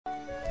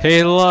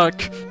Hey look,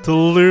 the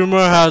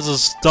Luma has a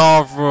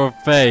star for a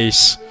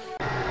face.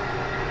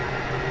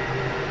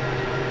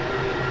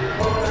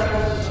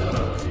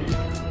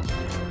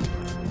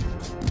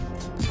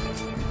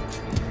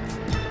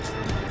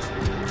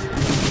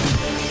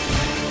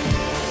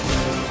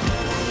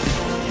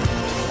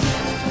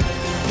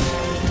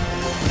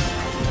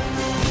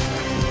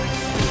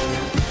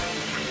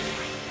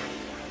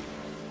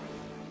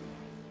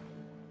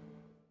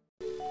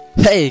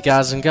 Hey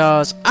guys and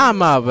girls, I'm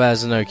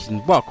Zanoki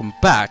and welcome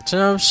back to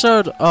an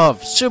episode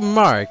of Super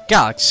Mario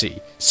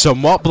Galaxy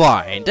Somewhat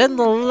Blind. In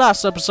the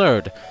last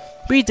episode,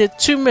 we did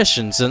 2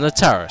 missions in the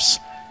terrace.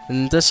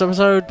 In this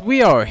episode,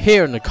 we are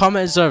here in the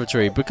Comet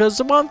Observatory because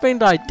the one thing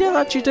that I did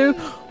actually do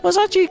was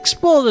actually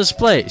explore this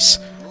place.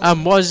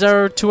 And was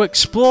there to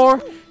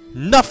explore?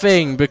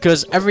 Nothing,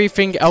 because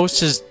everything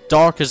else is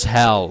dark as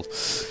hell.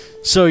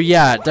 So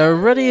yeah, there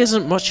really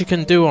isn't much you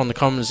can do on the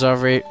Comet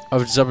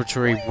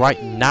Observatory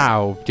right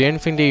now. The only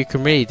thing that you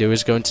can really do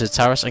is go into the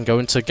terrace and go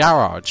into the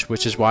garage,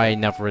 which is why I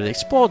never really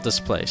explored this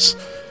place.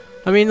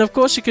 I mean, of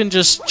course you can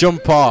just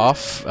jump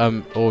off,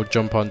 or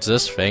jump onto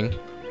this thing,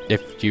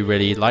 if you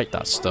really like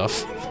that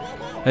stuff.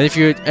 And if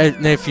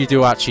you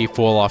do actually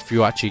fall off,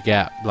 you actually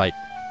get, like,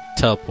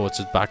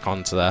 teleported back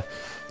onto there.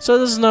 So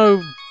there's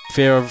no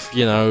fear of,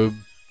 you know,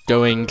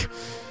 going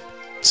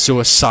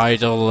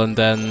suicidal and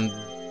then,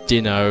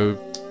 you know,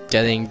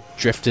 getting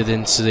drifted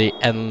into the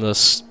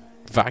endless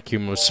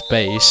vacuum of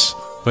space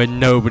where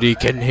nobody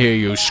can hear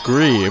you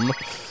scream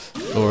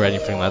or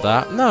anything like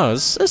that. No,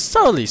 it's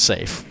totally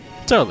safe.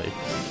 Totally.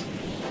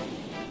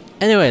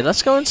 Anyway,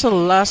 let's go into the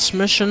last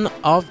mission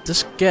of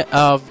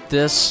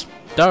this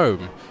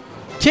dome.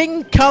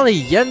 King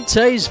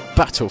Caliente's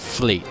battle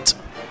fleet.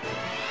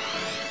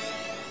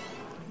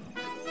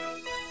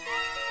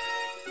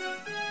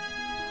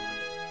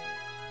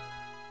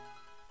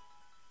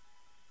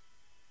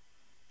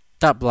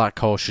 That black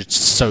hole should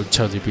so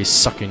totally be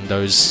sucking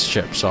those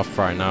ships off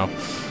right now.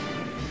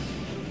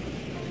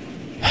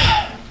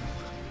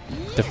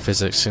 The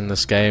physics in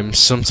this game,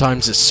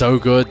 sometimes it's so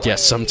good, yet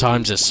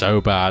sometimes it's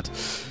so bad.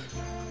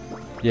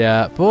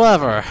 Yeah, but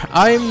whatever.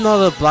 I'm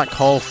not a black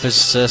hole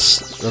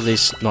physicist, at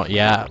least not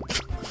yet.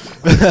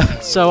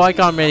 So I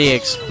can't really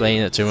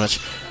explain it too much.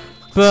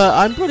 But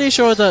I'm pretty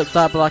sure that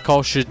that black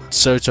hole should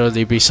so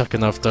totally be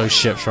sucking off those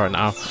ships right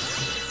now.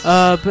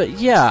 But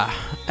yeah.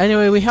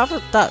 Anyway, we have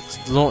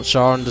that launcher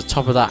on the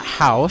top of that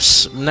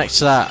house, next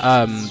to that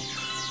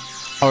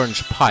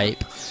orange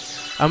pipe,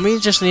 and we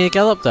just need to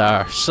get up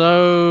there.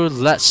 So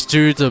let's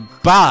do the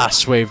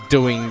badass way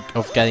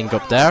of getting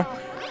up there,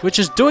 which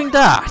is doing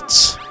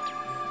that.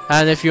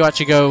 And if you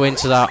actually go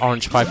into that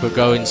orange pipe, we'll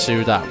go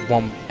into that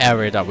one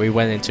area that we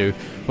went into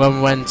when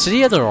we went to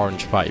the other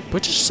orange pipe,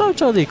 which is so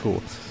totally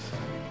cool.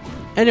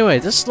 Anyway,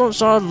 this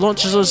launcher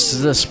launches us to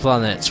this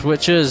planet,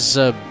 which is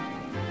a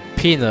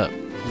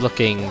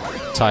peanut-looking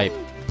type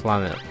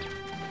planet,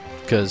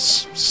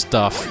 because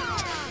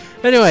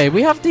stuff. Anyway,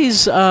 we have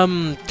these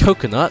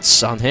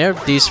coconuts on here.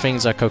 These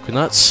things are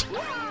coconuts.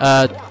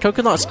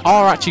 Coconuts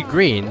are actually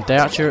green. They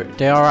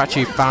are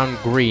actually found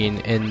green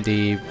in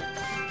the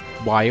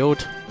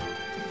wild.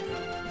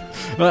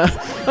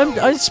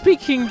 I'm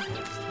speaking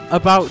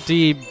about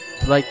the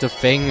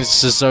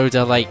things as though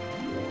they're like,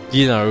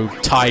 you know,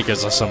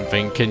 tigers or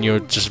something, and you're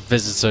just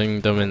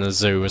visiting them in a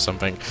zoo or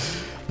something.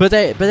 But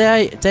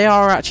they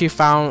are actually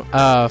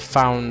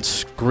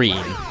found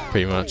green,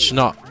 pretty much,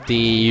 not the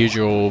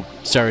usual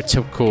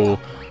stereotypical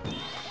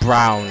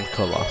brown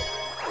color.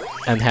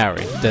 And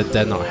hairy.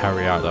 They're not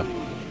hairy either.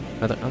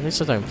 At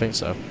least I don't think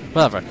so.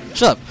 Whatever.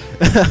 Shut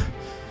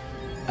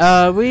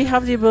up. We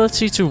have the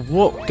ability to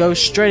go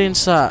straight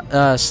into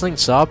that slink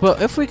star, but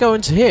if we go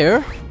into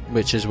here,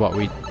 which is what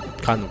we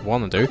kind of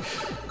want to do,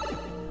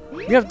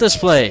 we have this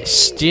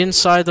place, the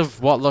inside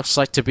of what looks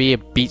like to be a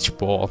beach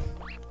ball.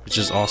 Which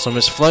is awesome.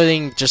 It's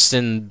floating just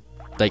in,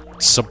 like,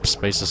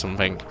 subspace or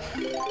something.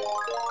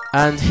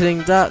 And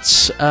hitting that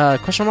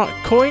question mark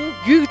coin,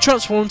 you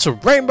transform to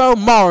Rainbow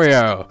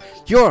Mario.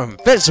 You're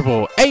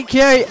invincible,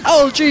 aka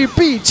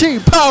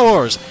LGBT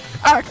powers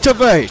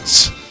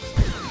activate.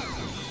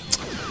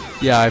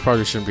 Yeah, I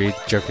probably shouldn't be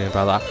joking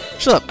about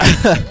that. Shut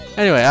up.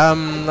 Anyway,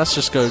 let's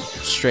just go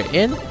straight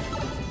in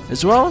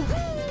as well.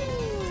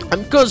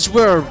 And because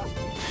we're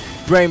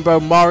Rainbow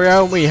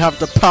Mario and we have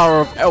the power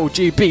of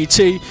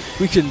LGBT,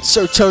 we can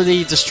so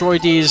totally destroy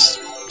these,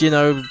 you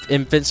know,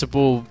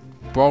 invincible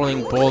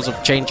rolling balls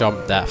of chain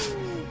jump death,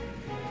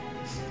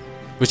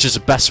 which is the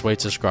best way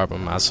to describe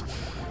them as.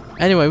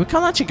 Anyway, we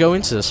can't actually go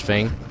into this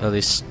thing, at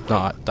least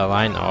not that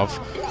I know of,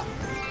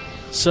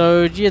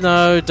 so, you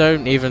know,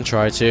 don't even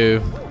try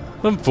to.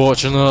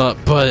 Unfortunate,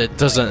 but it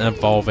doesn't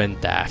involve in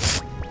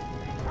death.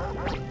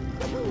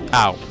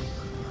 Ow.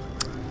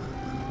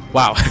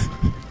 Wow.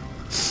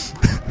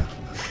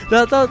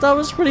 That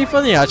was pretty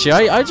funny,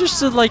 actually. I just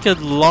did like a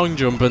long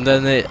jump and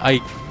then I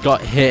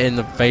got hit in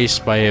the face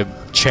by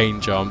a chain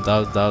jump.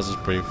 That was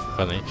pretty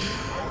funny.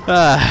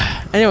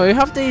 Anyway, we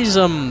have these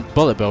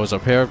bullet bills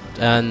up here,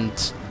 and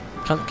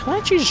can I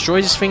actually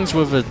destroy these things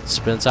with a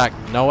spin attack?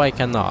 No, I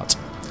cannot.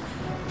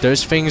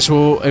 those things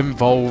will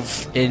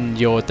involve in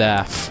your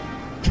death.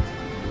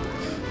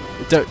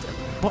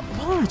 What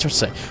am I trying to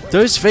say?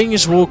 Those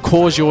things will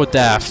cause your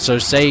death, so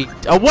stay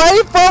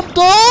away from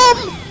them!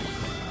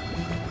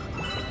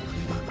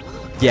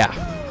 Yeah,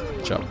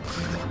 sure.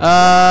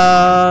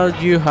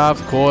 You have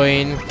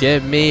coin.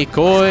 Give me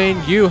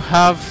coin. You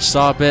have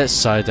star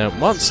bits. I don't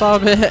want star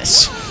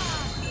bits.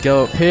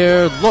 Go up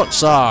here.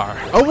 Lots are.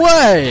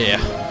 Away!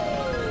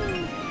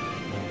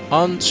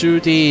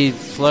 Onto the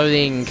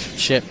floating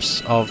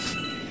ships of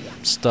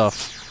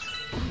stuff.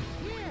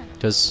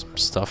 Because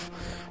stuff.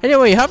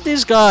 Anyway, you have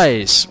these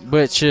guys,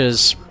 which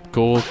is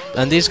cool.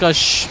 And these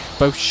guys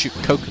both shoot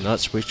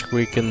coconuts, which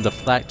we can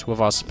deflect with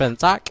our spin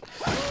attack.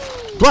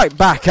 Right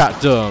back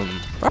at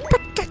them.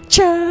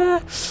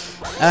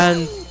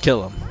 And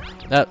kill them.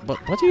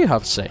 What do you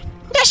have to say?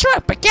 That's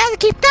right, but gotta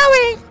keep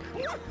going.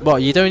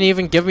 What, you don't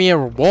even give me a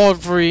reward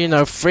for, you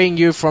know, freeing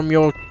you from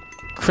your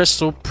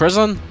crystal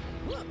prison?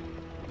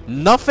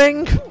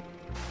 Nothing?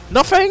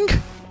 Nothing?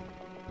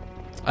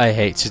 I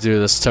hate to do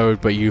this,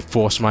 Toad, but you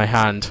forced my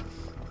hand.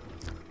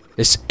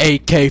 It's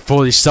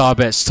AK-40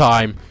 Starbits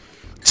time.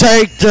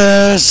 Take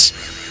this!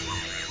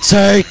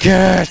 Take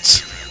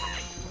it!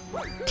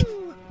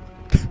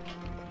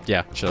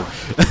 Yeah, sure.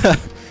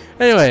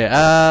 Anyway,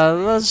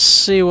 let's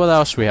see what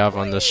else we have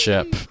on this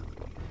ship.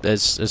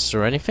 Is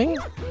there anything?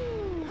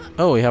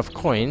 Oh, we have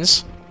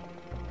coins.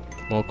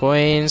 More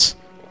coins.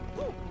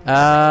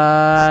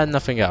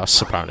 Nothing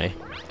else, apparently.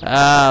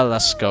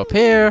 Let's go up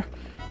here.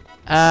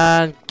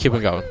 And keep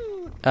it going.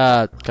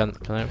 Can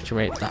I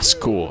activate? That's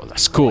cool,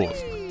 that's cool.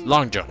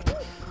 Long jump.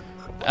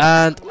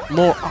 And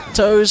more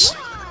octos.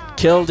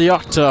 Kill the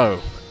octo.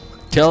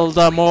 Kill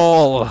them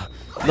all.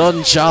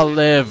 None shall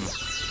live.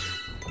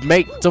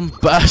 Make them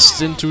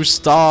burst into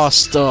star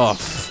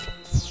stuff.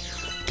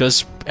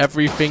 Because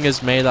everything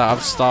is made out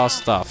of star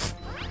stuff.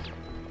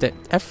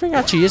 Everything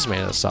actually is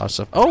made out of star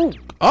stuff. Oh!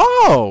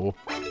 Oh!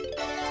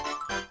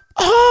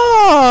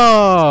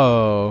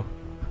 Oh!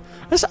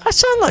 I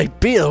sound like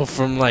Beetle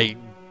from, like,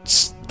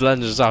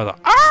 Legend of Zelda.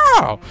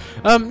 Oh!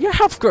 Your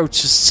health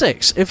grows to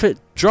 6. If it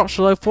drops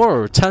below 4,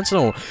 it returns to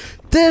normal.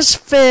 This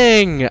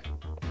thing!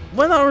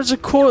 When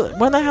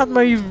I had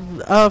my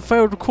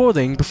failed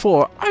recording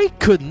before, I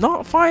could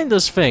not find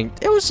this thing.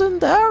 It was in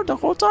there the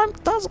whole time.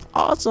 That's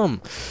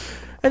awesome.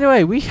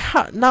 Anyway, we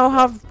now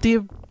have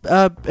the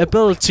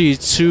ability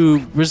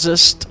to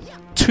resist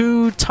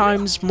 2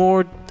 times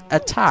more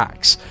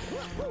attacks.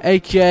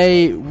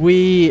 AKA,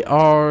 we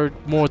are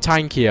more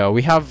tankier.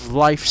 We have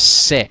life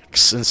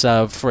 6 instead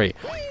of 3.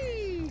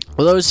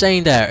 Although I was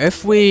saying there,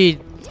 if we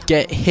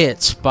get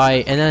hit by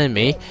an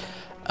enemy,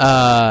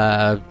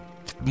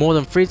 more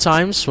than 3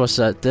 times, we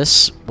have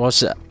this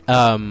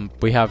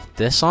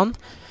on.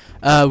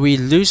 We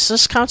lose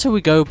this counter,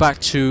 we go back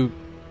to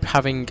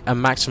having a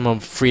maximum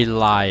of 3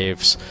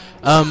 lives.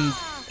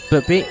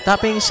 But that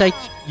being said,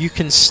 you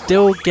can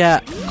still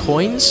get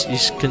coins. You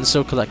can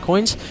still collect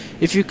coins.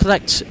 If you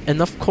collect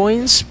enough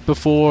coins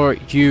before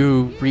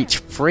you reach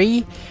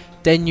 3,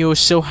 then you'll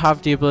still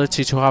have the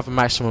ability to have a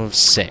maximum of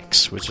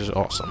 6, which is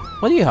awesome.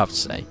 What do you have to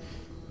say?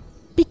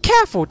 Be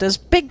careful, there's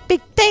big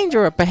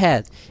danger up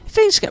ahead. If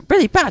things get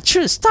really bad,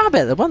 shoot a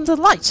starbit at one of the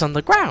lights on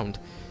the ground.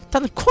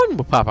 Then a coin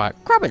will pop out.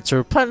 Grab it to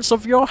replenish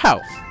of your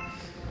health.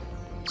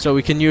 So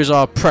we can use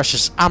our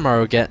precious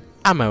ammo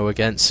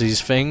against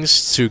these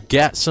things to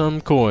get some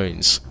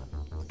coins.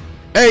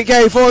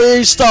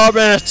 AK-40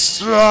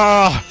 Starbits!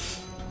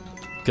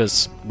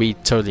 Because we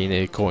totally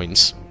need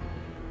coins.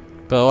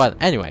 But well,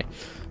 anyway,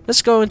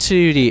 let's go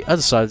into the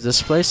other side of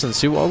this place and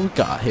see what we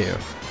got here.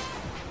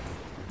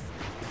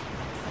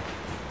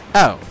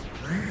 Oh,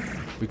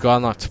 we got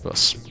an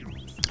octopus.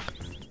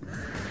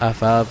 I've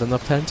had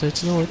enough hentai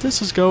to know where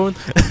this is going.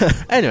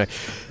 Anyway,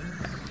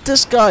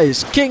 this guy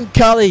is King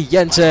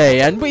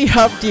Caliente, and we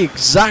have the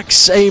exact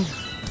same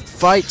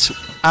fight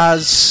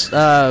as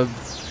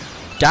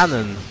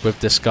Ganon with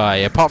this guy.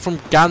 Apart from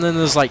Ganon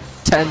is like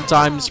 10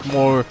 times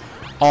more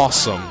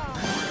awesome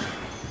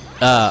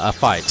a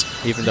fight,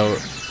 even though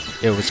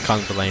it was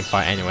kind of a lame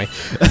fight anyway.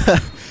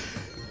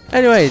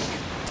 Anyway,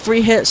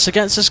 3 hits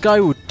against this guy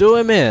will do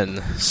him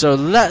in. So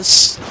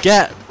let's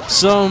get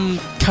some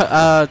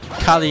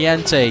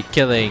Caliente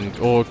killing,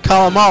 or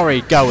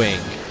calamari going.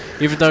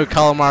 Even though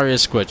calamari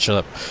is squid,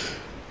 shut up.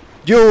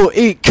 You'll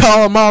eat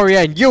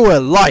calamari and you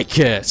will like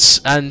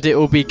it! And it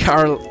will be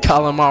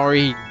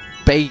calamari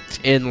baked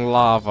in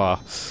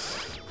lava.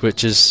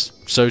 Which is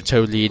so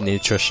totally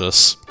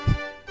nutritious.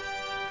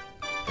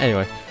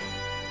 Anyway.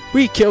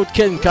 We killed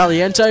King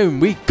Caliente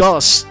and we got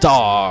a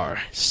star.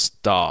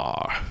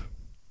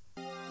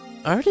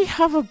 I already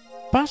have a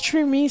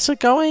battery meter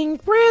going?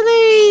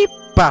 Really?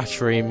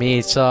 Battery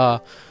meter?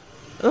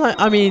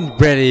 I mean,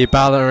 really,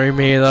 battery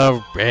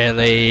meter?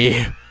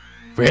 Really?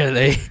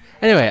 Really?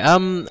 Anyway,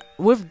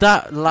 with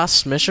that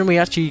last mission, we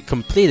actually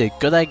completed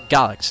Good Egg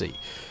Galaxy.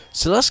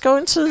 So let's go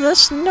into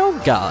this new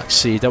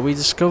galaxy that we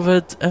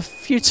discovered a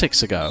few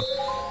ticks ago.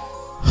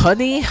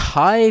 Honey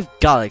Hive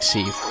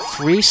Galaxy,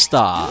 3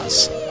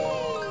 stars.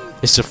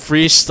 It's a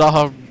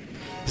 3-star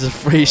It's a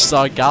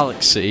 3-star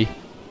galaxy.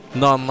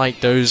 Not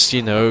unlike those,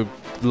 you know,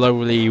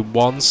 lowly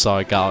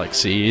 1-star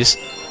galaxies.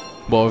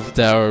 More of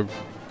their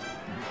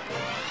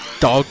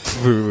dog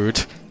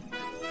food.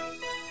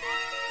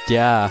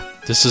 Yeah,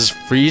 this is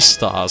 3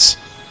 stars.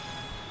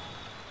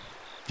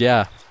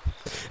 Yeah.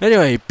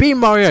 Anyway, Beam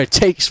Mario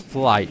takes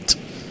flight.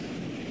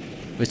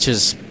 Which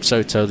is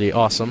so totally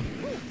awesome.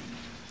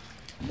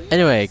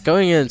 Anyway,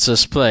 going into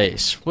this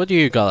place, what do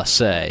you gotta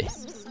say?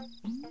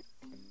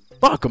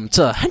 Welcome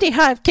to Honey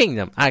Hive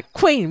Kingdom at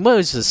Queen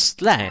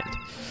Moses Land.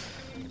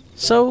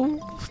 So,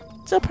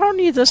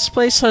 apparently this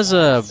place has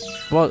a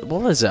what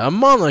is it? A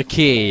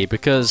monarchy,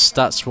 because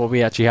that's what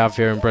we actually have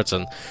here in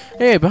Britain.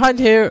 Anyway, behind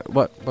here,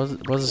 what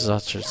does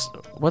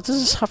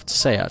this have to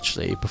say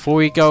actually? Before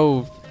we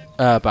go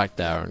back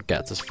there and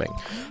get this thing,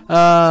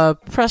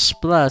 press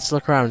blur to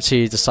look around and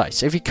see the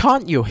sights. If you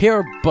can't, you'll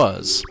hear a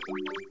buzz.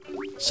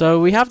 So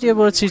we have the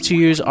ability to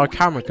use our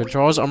camera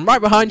controls, and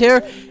right behind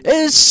here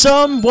is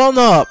some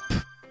 1-up.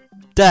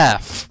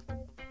 Death.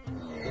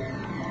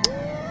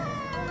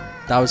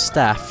 That was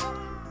Steph.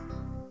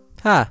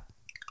 Huh.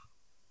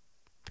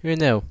 Who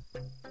knew?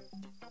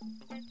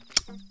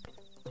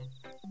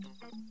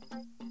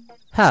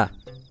 Huh.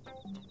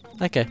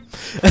 Okay.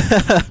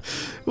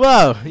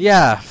 Well,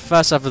 yeah,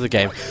 first half of the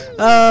game.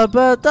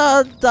 But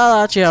that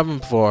actually happened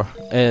before.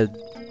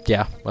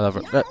 Yeah, whatever.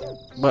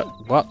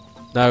 What?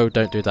 No,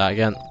 don't do that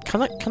again.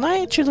 Can I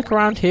actually look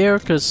around here?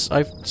 Because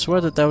I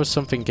swear that there was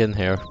something in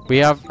here.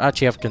 We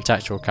actually have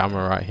contextual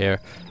camera right here.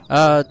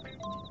 But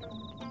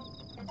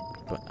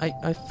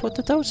I thought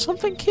that there was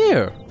something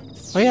here.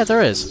 Oh yeah,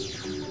 there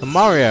is. A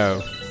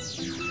Mario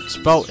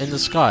spelt in the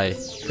sky.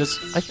 Because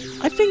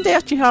I think they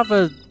actually have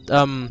a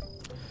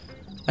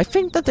I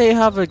think that they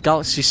have a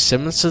galaxy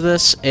similar to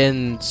this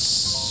in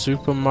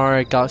Super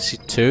Mario Galaxy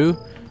 2.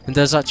 And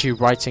there's actually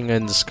writing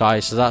in the sky,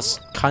 so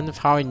that's kind of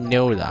how I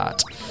know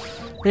that.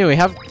 Anyway, we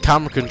have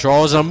camera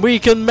controls and we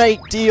can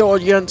make the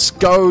audience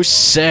go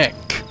sick.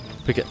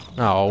 We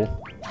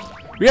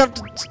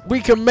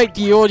can make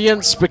the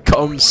audience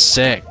become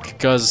sick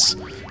because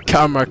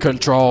camera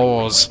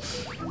controls.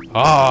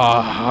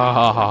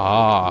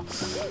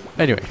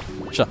 Anyway,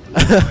 shut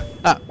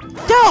up.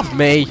 Get off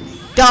me!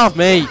 Get off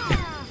me!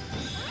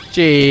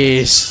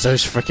 Jeez,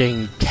 those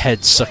freaking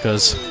head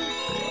suckers.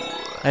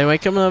 Anyway,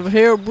 coming over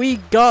here, we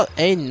got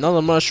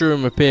another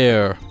mushroom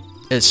appear.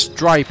 It's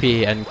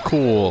stripy and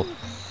cool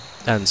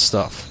and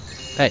stuff.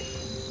 Hey,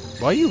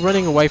 why are you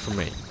running away from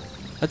me?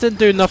 I didn't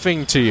do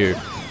nothing to you,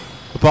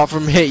 apart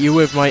from hit you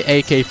with my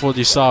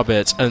AK-40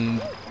 Starbits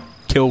and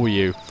kill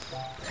you.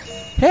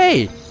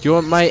 Hey, do you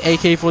want my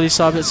AK-40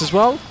 Starbits as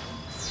well?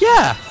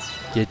 Yeah,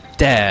 you're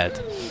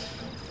dead.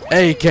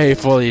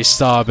 AK-40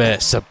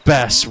 Starbits, the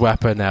best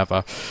weapon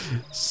ever.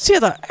 See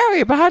that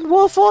area behind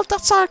Wall 4?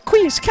 That's our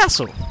Queen's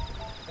Castle.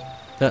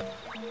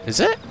 Is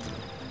it?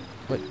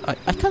 Wait, I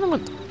kind of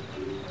want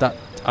that.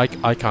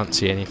 I can't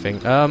see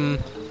anything.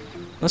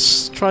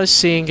 Let's try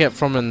seeing it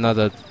from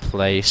another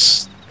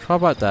place. How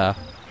about there?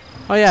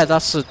 Oh yeah,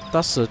 that's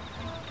the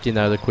you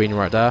know, the Queen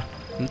right there.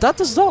 And that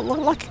does not look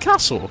like a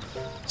castle.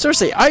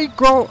 Seriously, I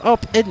grew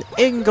up in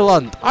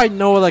England. I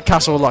know what a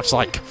castle looks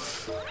like,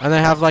 and I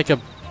have like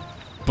a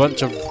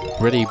bunch of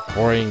really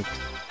boring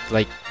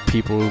like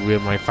people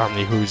in my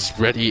family who's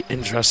really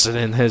interested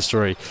in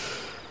history.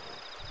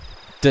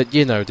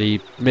 You know,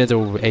 the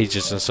Middle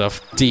Ages and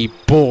stuff, the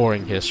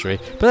boring history.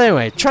 But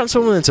anyway,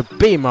 transform into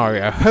Beam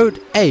Mario. Hold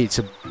A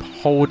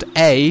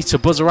to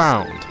buzz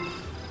around.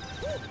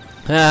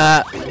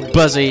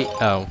 Buzzy.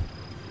 Oh,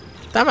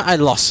 damn it! I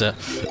lost it.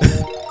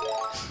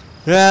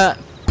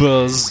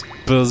 Buzz.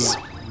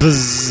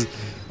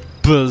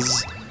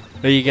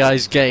 Are you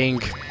guys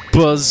getting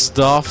buzzed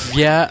off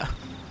yet?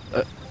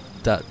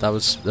 That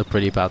was a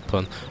pretty bad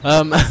pun.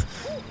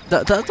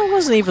 That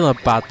wasn't even a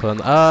bad pun.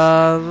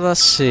 Let's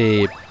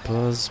see.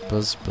 Buzz.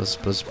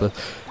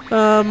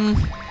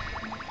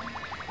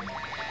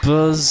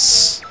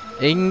 Buzz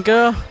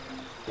Inga?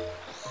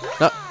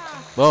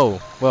 Whoa.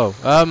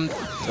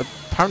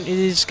 Apparently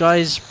these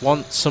guys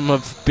want some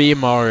of Beam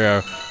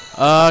Mario.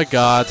 Oh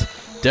god.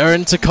 They're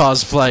into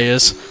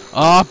cosplayers.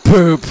 Ah,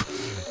 poop.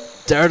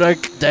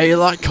 They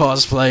like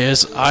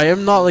cosplayers. I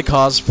am not the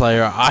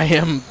cosplayer. I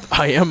am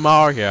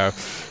Mario.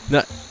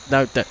 No,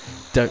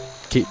 don't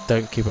keep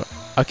up.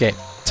 Okay,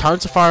 time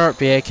to fire up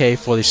the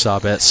AK-40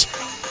 Starbits.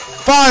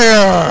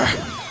 Fire!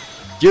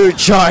 You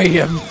try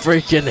and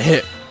freaking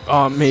hit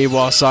on me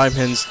whilst I'm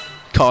in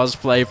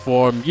cosplay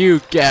form.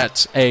 You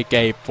get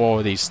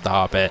AK-40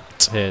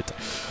 Starbits hit.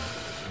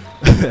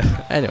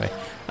 Anyway,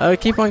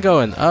 keep on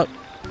going.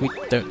 We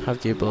don't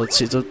have the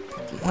ability to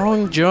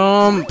long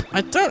jump.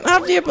 I don't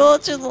have the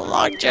ability to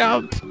long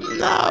jump.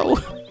 No.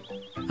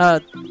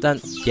 Then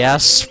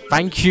yes,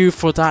 thank you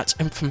for that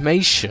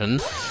information.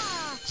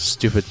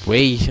 Stupid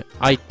Wii.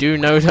 I do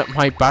know that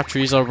my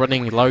batteries are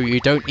running low. You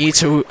don't need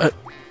to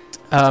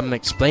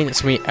explain it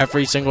to me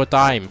every single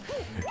time.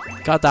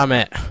 God damn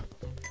it.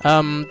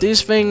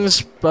 These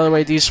things, by the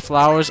way, these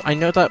flowers, I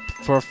know that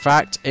for a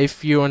fact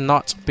if you are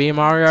not Beam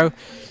Mario,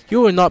 you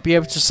will not be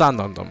able to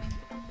stand on them.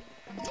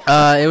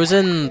 It was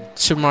in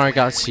Super Mario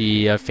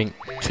Galaxy, I think,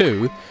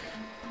 2.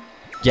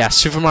 Yeah,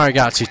 Super Mario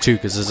Galaxy 2,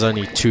 because there's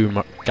only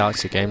 2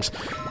 Galaxy games.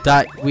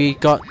 That we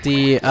got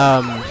the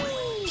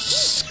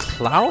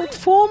cloud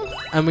form,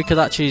 and we could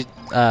actually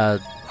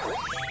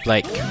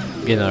like,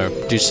 you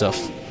know, do stuff.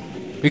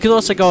 We could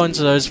also go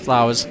into those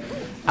flowers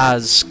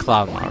as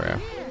Cloud Mario.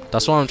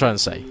 That's what I'm trying to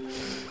say.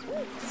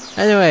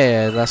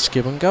 Anyway, let's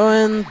keep on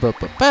going.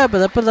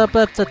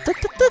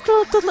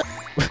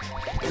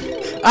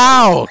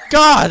 Ow!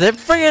 God! It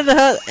friggin'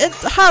 had, it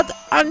had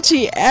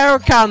anti-air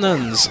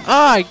cannons! Oh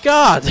my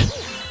god!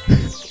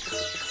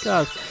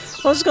 God.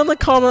 I was gonna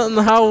comment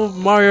on how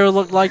Mario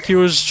looked like he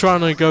was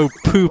trying to go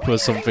poop or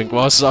something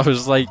whilst I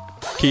was like,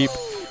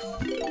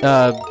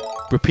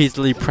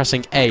 repeatedly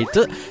pressing A.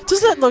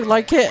 Does that look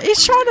like it?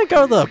 He's trying to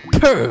go to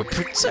poop!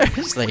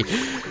 Seriously!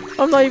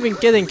 I'm not even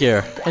kidding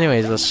here.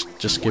 Anyways, let's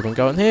just keep on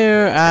going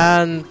here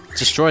and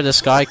destroy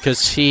this guy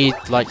because he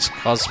likes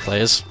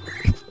cosplayers.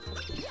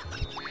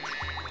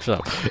 Shut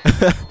up.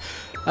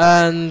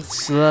 And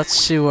let's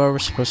see where we're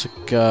supposed to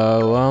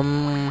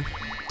go.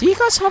 Do you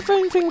guys have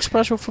anything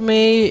special for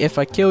me if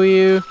I kill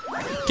you?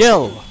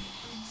 Kill!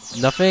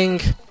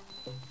 Nothing.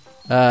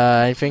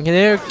 Anything in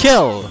here?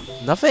 Kill!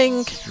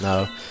 Nothing?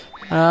 No.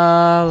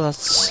 Let's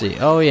see.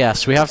 Oh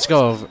yes, we have to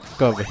go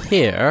over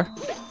here.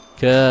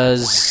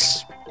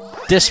 Cause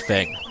this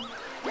thing.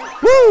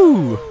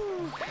 Woo!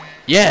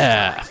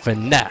 Yeah!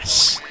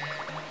 Finesse!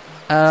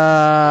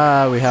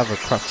 We have a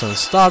crap ton of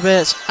star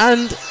bits,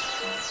 and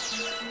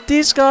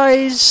these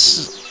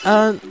guys,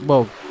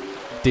 well,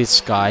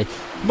 this guy,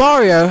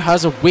 Mario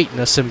has a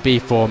weakness in B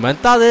form, and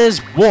that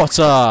is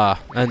water!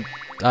 And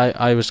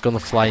I was gonna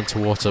fly into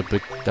water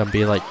and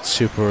be like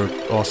super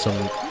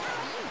awesome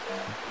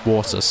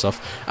water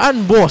stuff.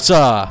 And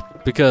water!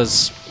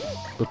 Because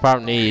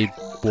apparently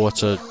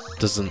water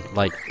doesn't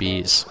like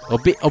bees. Or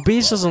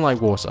bees doesn't like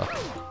water.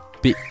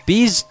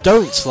 Bees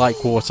don't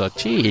like water.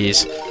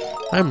 Jeez.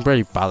 I'm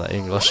really bad at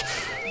English.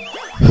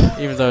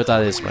 Even though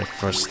that is my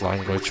first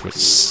language, which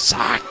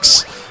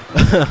sucks.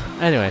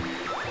 Anyway.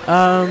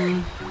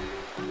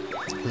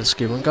 Let's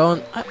keep on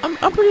going.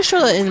 I'm pretty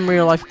sure that in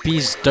real life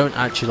bees don't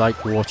actually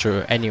like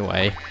water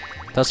anyway.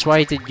 That's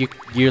why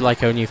you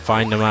like only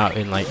find them out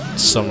in like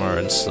summer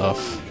and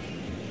stuff.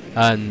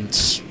 And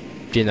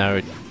you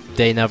know,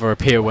 they never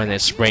appear when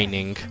it's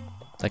raining.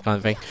 That kind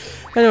of thing.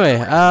 Anyway,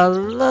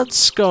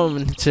 let's go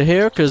into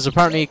here, because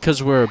apparently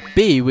because we're a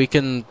bee, we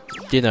can,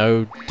 you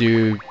know,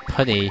 do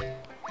honey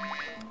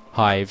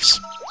hives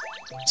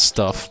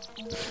stuff.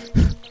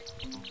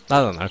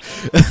 I don't know.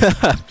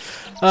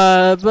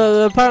 But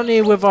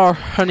apparently with our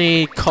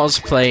honey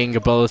cosplaying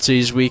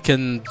abilities, we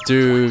can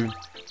do,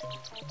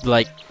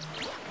 like,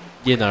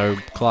 you know,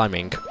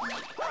 climbing.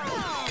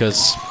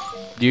 Because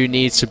you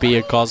need to be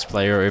a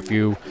cosplayer if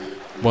you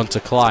want to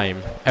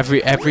climb.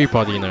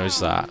 Everybody knows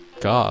that.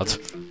 God.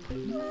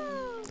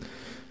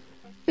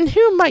 And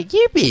who might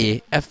you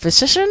be? A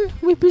physician?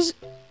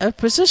 A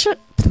physician,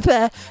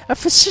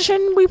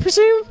 we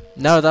presume?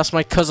 No, that's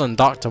my cousin,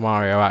 Dr.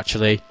 Mario,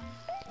 actually.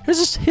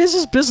 Here's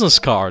his business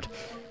card.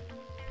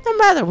 No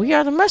matter, we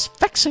are the most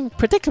vexing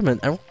predicament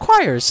and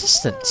require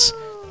assistance.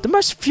 The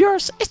most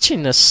furious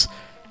itchiness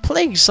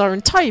plagues our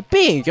entire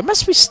being. It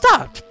must be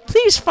stopped.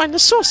 Please find the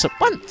source at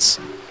once.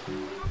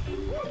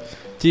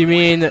 Do you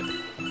mean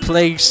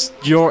plagues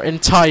your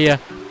entire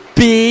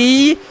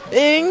being?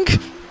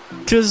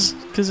 Cause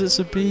it's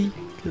a bee.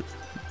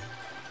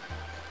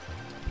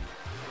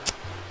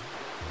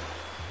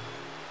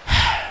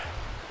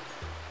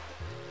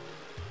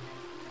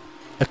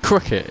 A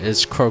cricket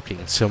is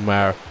croaking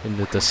somewhere in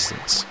the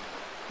distance.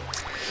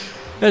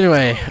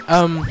 Anyway,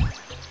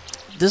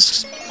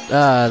 this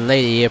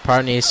lady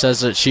apparently says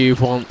that she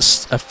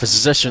wants a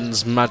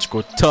physician's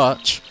magical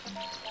touch.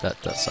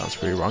 That sounds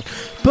pretty wrong.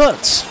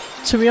 But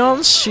to be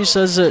honest, she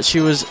says that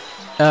she was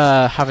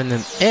having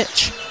an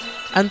itch,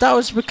 and that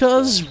was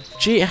because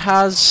she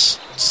has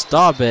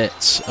star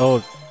bits.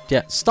 Oh,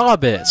 yeah, star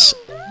bits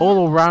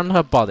all around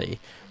her body.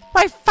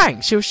 My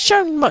thanks, you've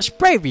shown much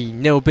bravery,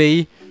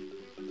 Nilby.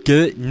 Get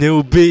it,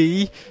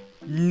 Nilby?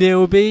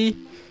 Nilby?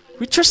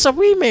 We trust that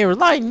we may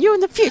rely on you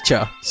in the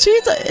future. See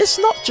that it's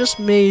not just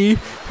me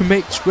who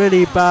makes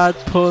really bad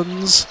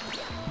puns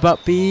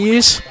about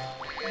bees.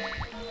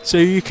 So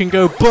you can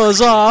go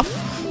buzz off.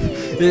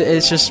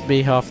 It's just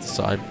me half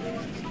the time.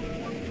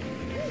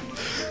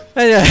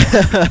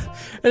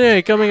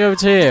 Anyway, coming over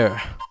to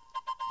here.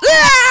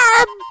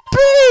 Ah,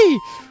 bee!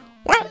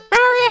 What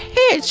are you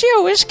here? It's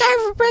you! Escape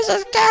from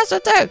Princess Castle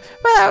too!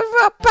 But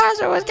our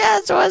puzzle was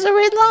cancelled and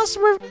we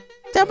lost with...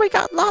 Then we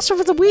got lost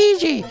with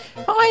Luigi!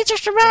 Oh, I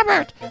just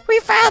remembered! We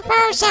found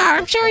Marsar!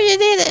 I'm sure you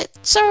need it!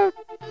 So...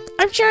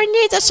 I'm sure you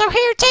need it, so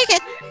here, take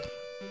it!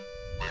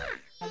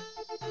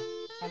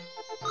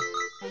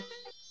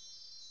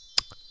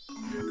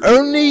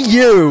 Only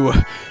you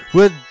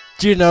would,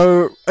 you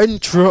know,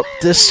 interrupt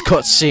this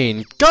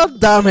cutscene. God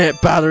damn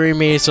it, battery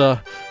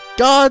meter!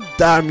 God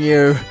damn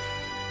you!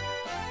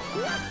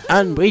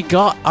 And we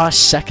got our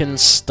second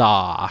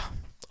star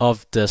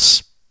of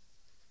this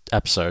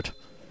episode.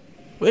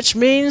 Which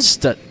means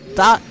that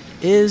that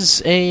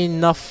is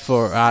enough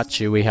for...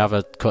 Actually, we have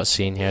a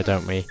cutscene here,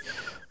 don't we?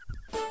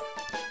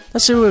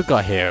 Let's see what we've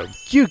got here.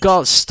 You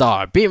got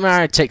Star. Beat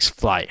Mario takes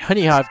flight.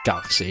 Honey Hive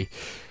Galaxy.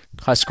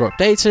 High score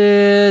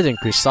updated.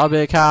 Increased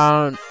Starbit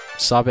count.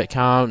 Starbit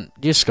count.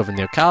 You discover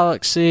new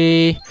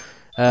galaxy.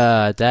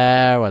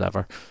 There,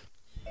 whatever.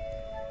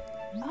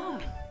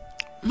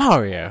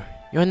 Mario.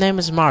 Your name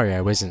is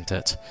Mario, isn't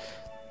it?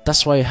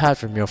 That's what you heard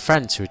from your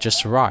friends who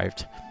just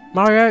arrived.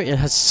 Mario, it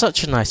has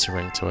such a nice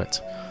ring to it.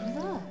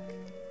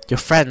 Your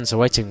friends are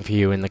waiting for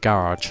you in the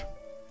garage.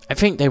 I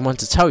think they want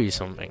to tell you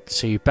something,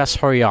 so you best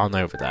hurry on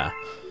over there.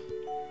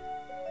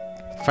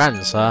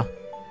 Friends, huh?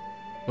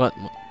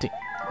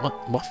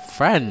 What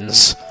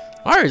friends?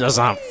 Mario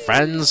doesn't have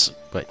friends.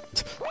 Wait,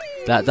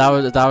 that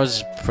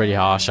was pretty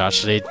harsh,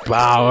 actually.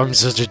 Wow, I'm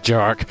such a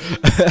jerk.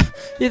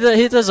 he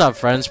does have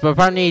friends, but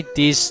apparently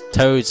these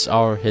toads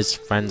are his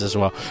friends as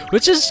well,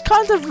 which is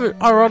kind of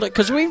ironic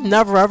because we've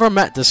never ever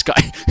met this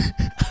guy.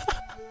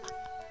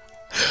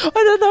 I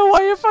don't know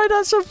why I find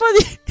that so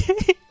funny.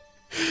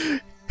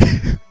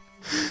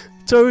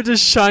 Toad is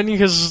shining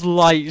his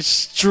light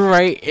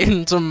straight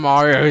into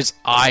Mario's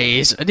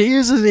eyes, and he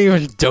isn't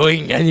even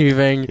doing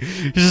anything.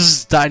 He's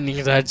just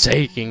standing there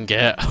taking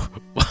it.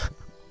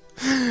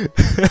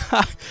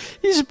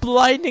 He's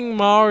blinding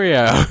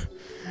Mario.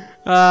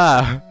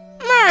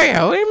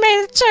 Mario, we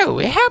made it too.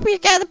 We help you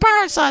get the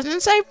power source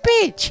and save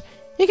Peach.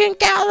 You can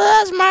count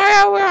on us,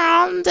 Mario. We're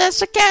on this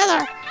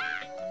together.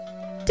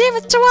 Give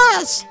it to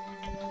us.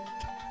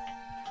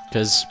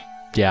 Because,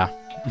 yeah.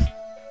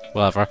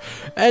 Whatever.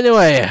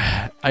 Anyway,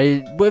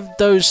 with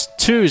those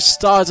 2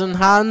 stars in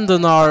hand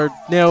and our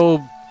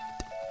new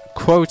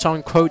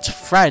quote-unquote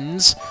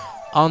friends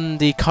on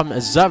the Comet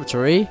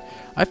Observatory,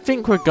 I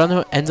think we're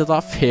gonna end it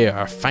off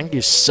here. Thank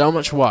you so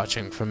much for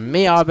watching. From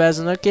me, Arbez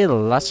and Oki,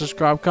 like,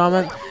 subscribe,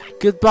 comment,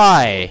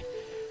 goodbye.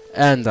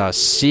 And I'll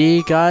see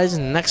you guys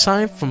next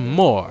time for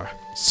more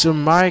Super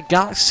Mario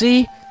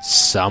Galaxy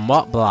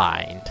Somewhat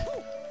Blind.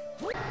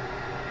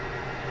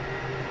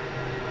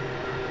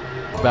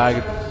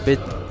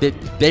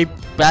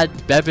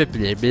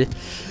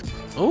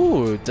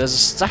 Oh, there's a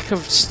stack of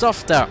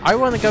stuff there. I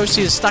want to go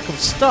see the stack of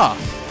stuff.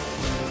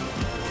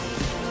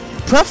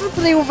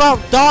 Preferably without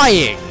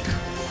dying.